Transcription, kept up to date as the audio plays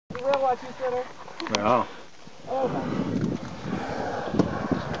the whale watch you said her? Yeah. Oh my.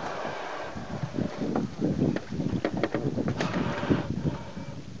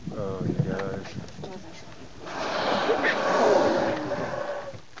 Oh, you guys.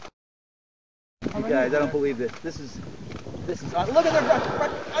 You guys, I don't believe this. This is look at the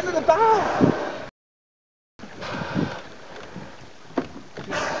right under the bow.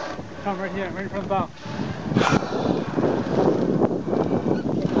 Come right here, right in front of the bow.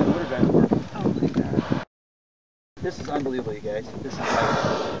 Oh my god. This is unbelievable, you guys. This is like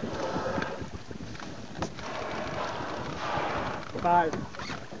 5,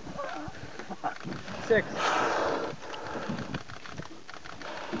 6.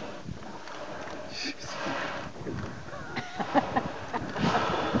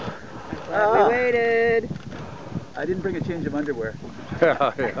 we waited. I didn't bring a change of underwear.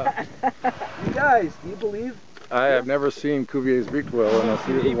 Yeah. You guys, do you believe? I have never seen Cuvier's beaked whale, and I've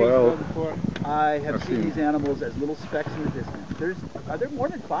seen it well. I have seen these animals as little specks in the distance. Are there more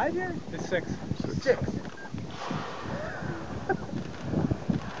than 5 here? There's 6. 6.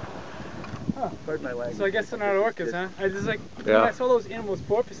 Huh. Pardon my language. So I guess they're not orcas, huh? I just like Yeah. when I saw those animals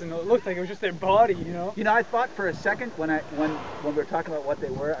porpoising, it looked like it was just their body, you know? You know, I thought for a second when we were talking about what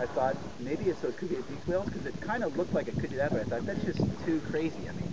they were, I thought maybe it's those Cuvier beaked whales because it kind of looked like it could do that, but I thought that's just too crazy. I mean.